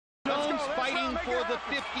fighting for the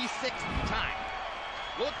 56th time.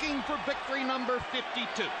 Looking for victory number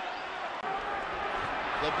 52. The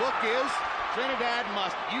book is Trinidad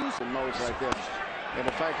must use modes like this. And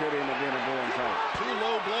the fight could end up being a boring fight. Two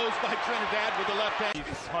low blows by Trinidad with the left hand.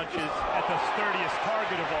 These punches at the sturdiest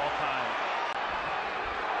target of all time.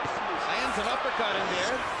 Lands an uppercut in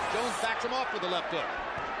there. Jones backs him off with the left hook.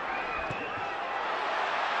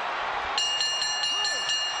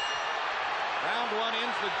 Round one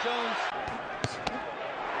ends with Jones.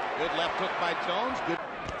 Good left hook by Jones. Good.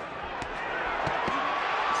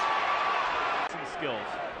 Some skills,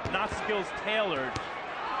 not skills tailored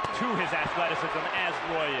to his athleticism as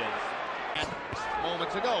Roy is. And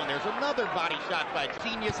moments ago, and there's another body shot by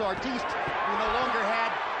genius artiste who no longer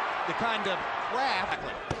had the kind of craft.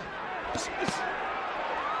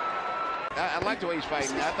 I like the way he's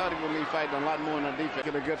fighting. I thought he would be fighting a lot more in the defense.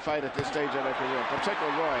 Get a good fight at this stage of their career,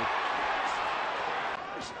 particularly Roy.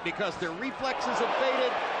 Because their reflexes have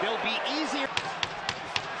faded, they'll be easier.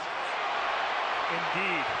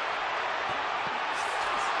 Indeed.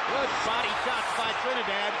 Good body shots by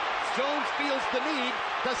Trinidad. Jones feels the need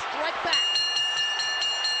to strike back.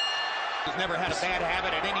 He's never had a bad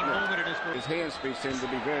habit at any moment in his career. His hand speed seems to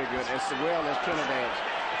be very good, as well as Trinidad's.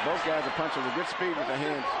 Both guys are punching with good speed with the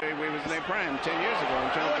hands. He was in their prime 10 years ago in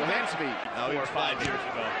terms of hand speed. 4 or 5 years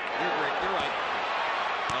ago. You're right.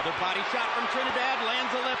 Another body shot from Trinidad, lands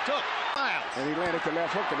a left hook. Miles. And he landed the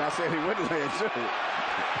left hook, and I said he wouldn't land too.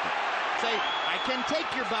 Say, I can take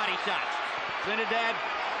your body shots. Trinidad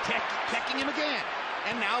checking him again.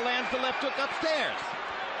 And now lands the left hook upstairs.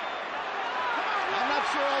 I'm not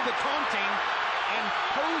sure all the taunting and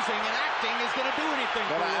posing and acting is going to do anything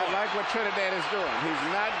but for I like what Trinidad is doing. He's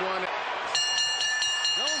not doing it.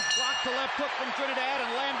 Jones blocked the left hook from Trinidad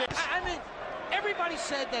and landed. I mean, everybody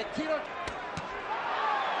said that Tito...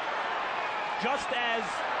 Just as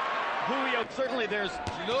Julio... Certainly there's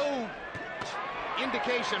no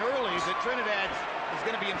indication early that Trinidad is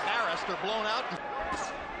going to be embarrassed or blown out.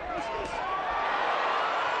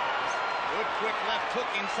 Good quick left hook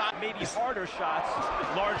inside. Maybe harder shots,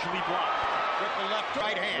 largely blocked. Triple left,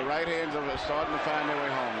 right hand. The right hands are starting to find their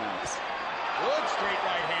way home now. Good straight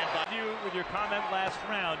right hand by You, with your comment last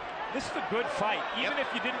round, this is a good fight. Even if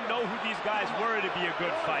you didn't know who these guys were, it'd be a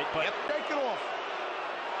good fight. But Take it off.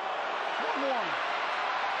 One more.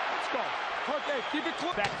 Let's go. Okay, keep it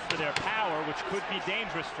close. respect for their power, which could be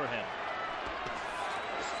dangerous for him.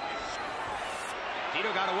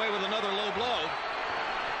 Tito got away with another low blow.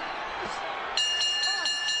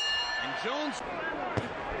 And Jones.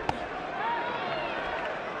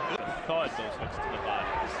 Thud those hooks to the body.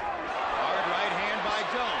 Hard right hand by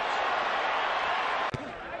Jones.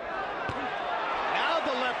 Now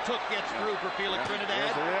the left hook gets through for Felix Trinidad.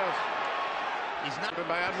 Yes, it is. He's not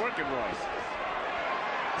by outworking Roy.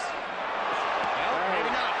 Well, maybe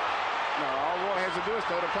not. No, all Roy has to do is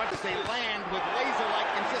throw the punches. They land with laser-like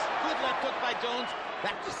consist. Good left hook by Jones.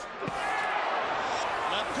 That's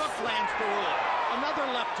left hook lands for Roy. Another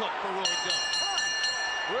left hook for Roy Jones.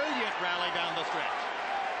 Brilliant rally down the stretch.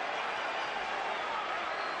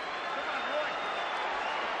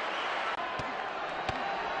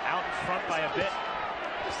 Out in front by a bit.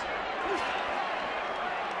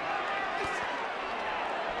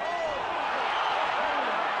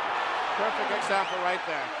 Perfect example right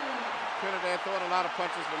there. Trinidad throwing a lot of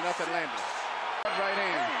punches, but nothing landed. Right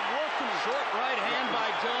hand. Short right hand by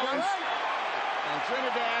Jones. And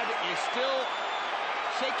Trinidad is still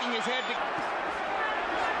shaking his head.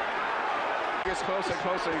 Gets closer and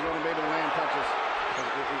closer, he's going to be able to land punches.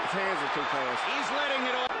 His hands are too fast. He's letting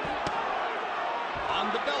it off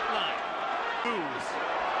on the belt line.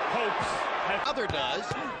 Hopes. Other does.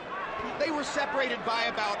 They were separated by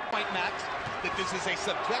about point max. That this is a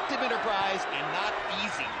subjective enterprise and not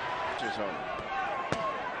easy. Trinidad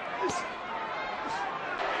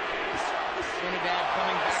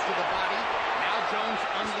coming back to the body. Now Jones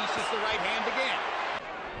unleashes the right hand again.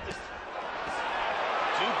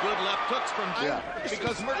 Two good left hooks from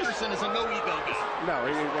because Murchison is a no-ego guy. No,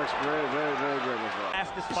 he works very, very, very good with that.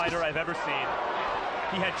 Fastest fighter I've ever seen.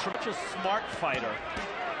 He had such a smart fighter.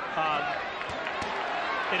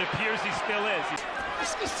 It appears he still is.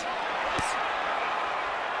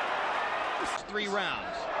 3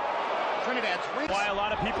 rounds. Trinidad's why a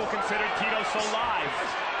lot of people consider Tito so live.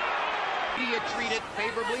 He had treated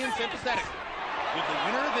favorably and sympathetic. Would the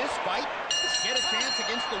winner of this fight get a chance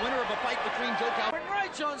against the winner of a fight between Joe Cal? When Roy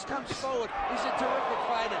Jones comes forward, he's a terrific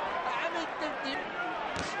fighter. I mean,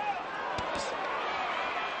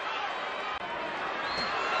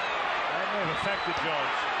 That may have affected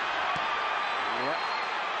Jones. Yep.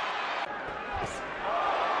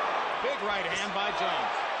 Big right hand by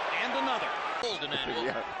Jones. And another. Golden angle.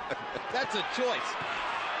 Yeah. That's a choice.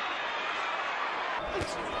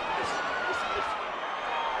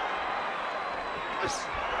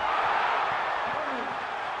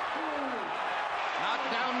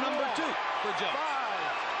 Knockdown number 2 for Jones.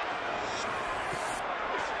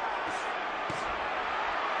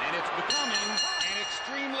 And it's becoming an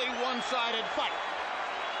extremely one-sided fight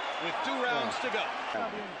with 2 rounds to go.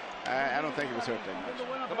 I don't think he was hurt that much.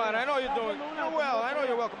 Come on, I know you're doing well. I know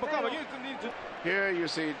you're welcome. But come on, you need to. Here you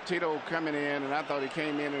see Tito coming in, and I thought he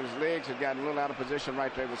came in and his legs had gotten a little out of position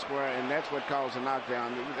right there with square, and that's what caused the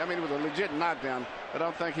knockdown. I mean, it was a legit knockdown, but I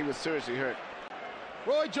don't think he was seriously hurt.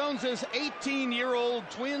 Roy Jones's 18-year-old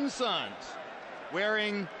twin sons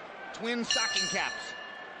wearing twin stocking caps.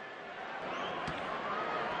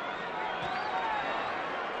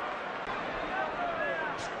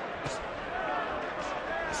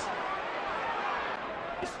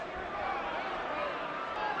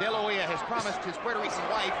 De La Hoya has promised his Puerto Rican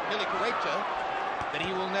wife, Millie Correcha, that he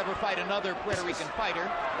will never fight another Puerto Rican fighter.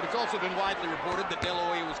 But it's also been widely reported that De La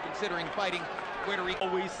Hoya was considering fighting Puerto Rico.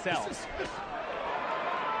 Always sells.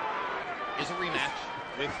 Is a rematch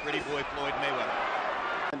with Pretty Boy Floyd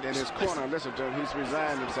Mayweather. And in his corner, listen to him, he's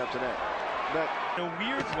resigned himself to that. But in a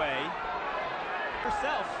weird way,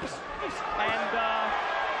 herself, and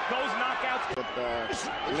those knockouts. But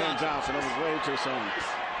Lynn Johnson, it was way too soon.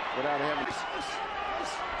 Without having.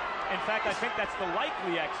 In fact, I think that's the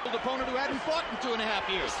likely Old opponent who hadn't fought in 2.5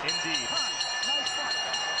 years. Indeed. Nice fight,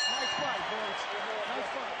 boys. Nice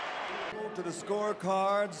fight. To the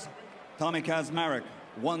scorecards, Tommy Kazmarek,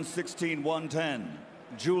 116-110.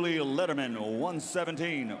 Julie Letterman,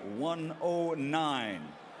 117-109.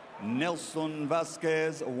 Nelson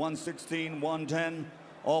Vasquez, 116-110.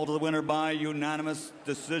 All to the winner by unanimous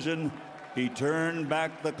decision. He turned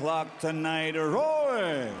back the clock tonight.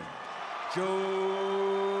 Roy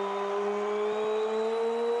Jones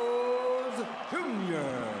Jr.